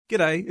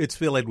G'day, it's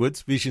Phil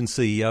Edwards, Vision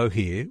CEO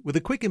here, with a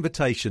quick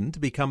invitation to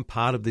become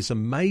part of this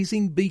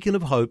amazing beacon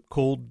of hope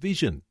called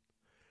Vision.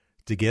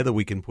 Together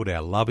we can put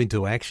our love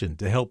into action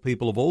to help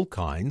people of all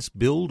kinds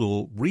build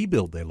or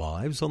rebuild their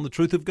lives on the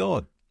truth of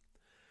God.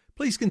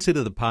 Please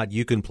consider the part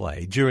you can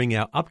play during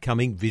our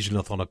upcoming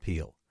Visionathon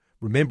appeal,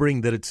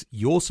 remembering that it's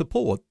your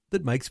support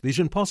that makes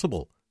Vision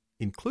possible,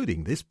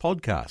 including this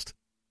podcast.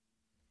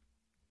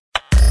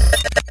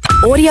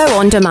 Audio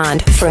on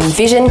demand from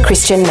Vision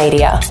Christian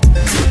Media.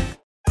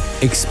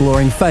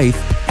 Exploring faith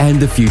and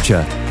the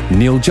future.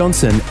 Neil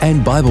Johnson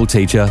and Bible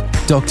teacher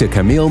Dr.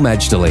 Kameel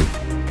Majdali.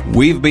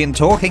 We've been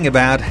talking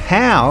about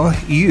how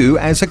you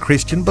as a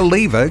Christian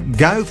believer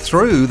go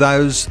through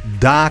those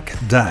dark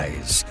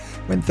days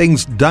when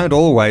things don't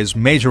always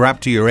measure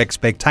up to your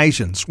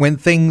expectations, when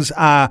things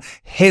are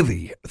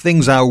heavy,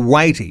 things are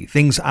weighty,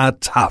 things are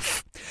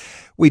tough.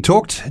 We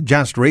talked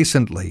just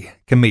recently,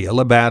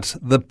 Kameel, about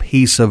the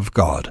peace of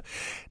God.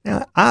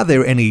 Now, are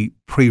there any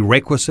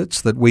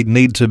prerequisites that we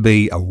need to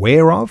be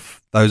aware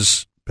of,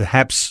 those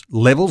perhaps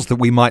levels that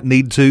we might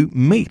need to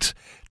meet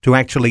to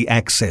actually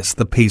access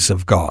the peace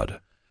of God?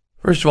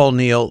 First of all,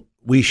 Neil,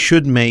 we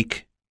should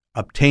make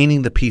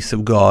obtaining the peace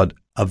of God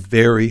a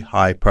very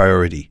high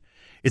priority.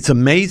 It's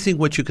amazing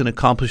what you can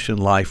accomplish in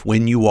life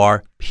when you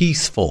are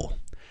peaceful,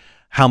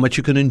 how much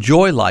you can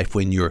enjoy life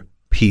when you're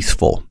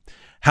peaceful,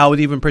 how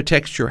it even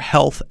protects your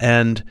health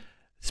and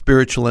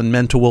spiritual and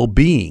mental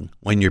well-being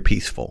when you're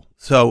peaceful.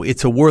 So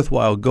it's a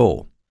worthwhile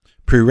goal.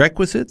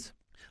 Prerequisites?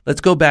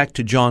 Let's go back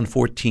to John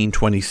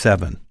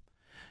 14:27.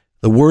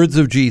 The words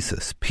of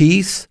Jesus,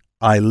 "Peace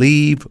I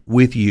leave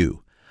with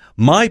you.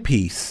 My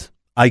peace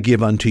I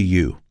give unto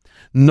you.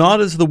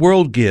 Not as the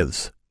world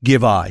gives,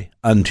 give I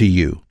unto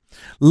you.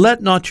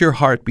 Let not your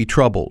heart be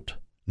troubled,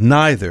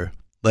 neither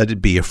let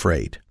it be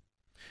afraid."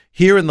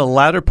 Here in the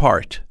latter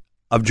part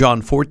of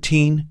John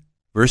 14,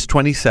 verse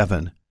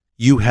 27,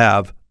 you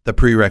have the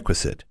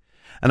prerequisite.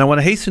 And I want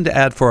to hasten to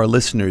add for our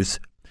listeners,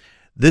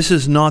 this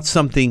is not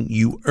something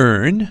you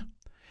earn.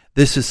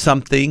 This is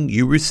something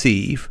you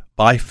receive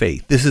by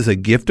faith. This is a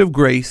gift of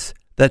grace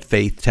that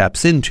faith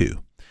taps into.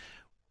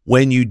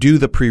 When you do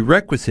the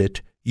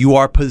prerequisite, you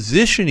are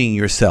positioning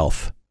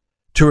yourself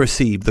to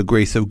receive the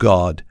grace of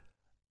God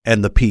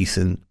and the peace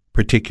in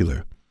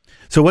particular.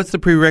 So what's the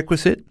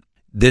prerequisite?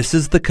 This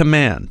is the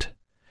command,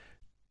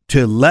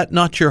 to let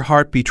not your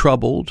heart be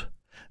troubled,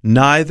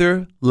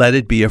 neither let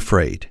it be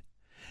afraid.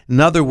 In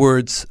other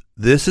words,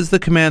 this is the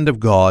command of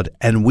God,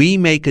 and we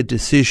make a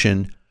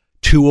decision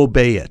to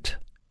obey it.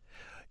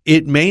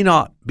 It may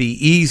not be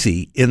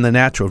easy in the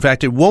natural. In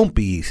fact, it won't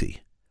be easy.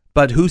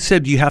 But who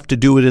said you have to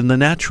do it in the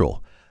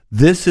natural?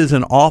 This is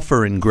an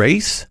offer in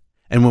grace,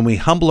 and when we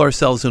humble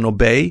ourselves and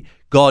obey,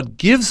 God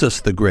gives us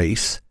the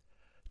grace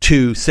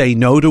to say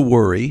no to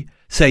worry,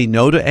 say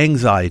no to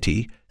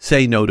anxiety,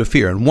 say no to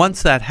fear. And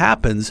once that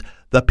happens,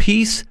 the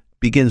peace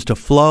begins to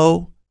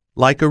flow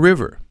like a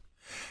river.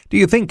 Do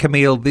you think,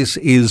 Kameel, this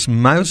is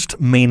most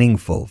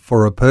meaningful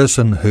for a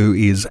person who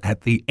is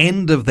at the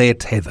end of their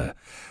tether?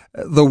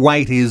 The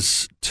weight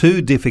is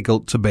too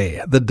difficult to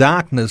bear. The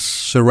darkness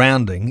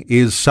surrounding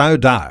is so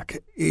dark.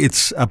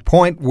 It's a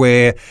point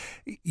where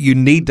you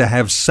need to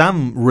have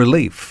some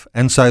relief.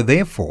 And so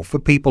therefore, for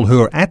people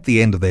who are at the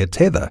end of their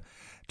tether,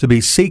 to be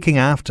seeking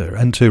after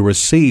and to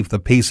receive the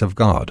peace of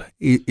God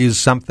is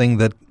something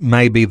that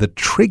may be the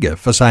trigger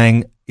for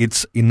saying,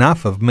 it's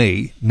enough of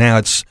me, now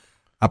it's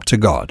up to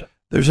God.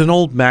 There's an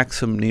old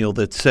maxim, Neil,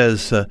 that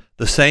says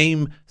the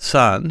same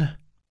sun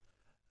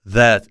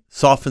that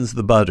softens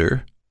the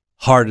butter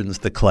hardens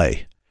the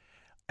clay.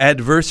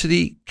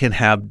 Adversity can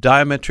have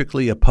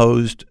diametrically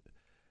opposed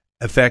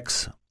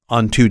effects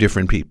on two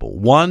different people.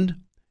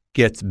 One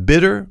gets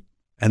bitter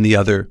and the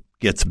other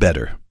gets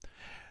better.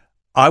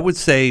 I would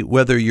say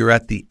whether you're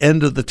at the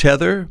end of the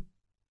tether,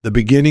 the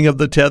beginning of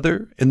the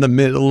tether, in the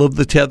middle of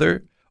the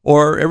tether,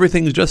 or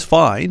everything's just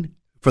fine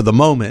for the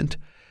moment,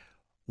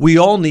 we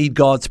all need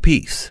God's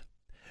peace.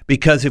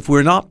 Because if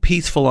we're not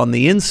peaceful on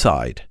the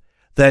inside,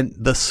 then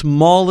the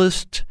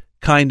smallest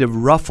kind of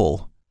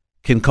ruffle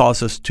can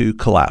cause us to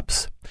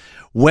collapse.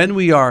 When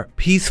we are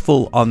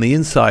peaceful on the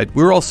inside,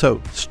 we're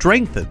also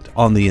strengthened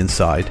on the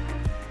inside.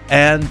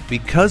 And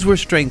because we're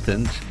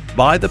strengthened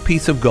by the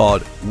peace of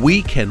God,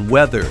 we can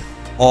weather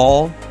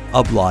all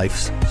of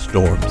life's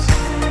storms.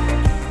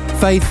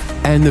 Faith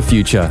and the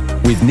Future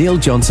with Neil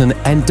Johnson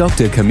and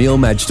Dr. Kameel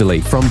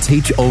Majdali from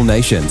Teach All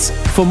Nations.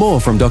 For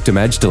more from Dr.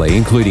 Majdali,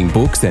 including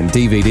books and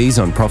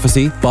DVDs on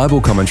prophecy,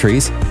 Bible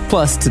commentaries,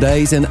 plus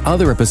today's and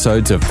other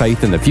episodes of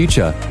Faith and the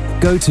Future,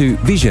 go to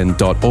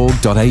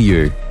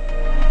vision.org.au.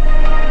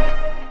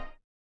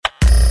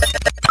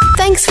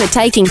 Thanks for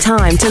taking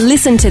time to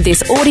listen to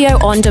this audio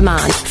on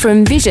demand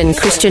from Vision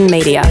Christian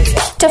Media.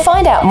 To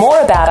find out more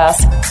about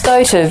us,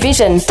 go to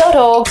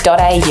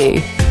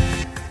vision.org.au.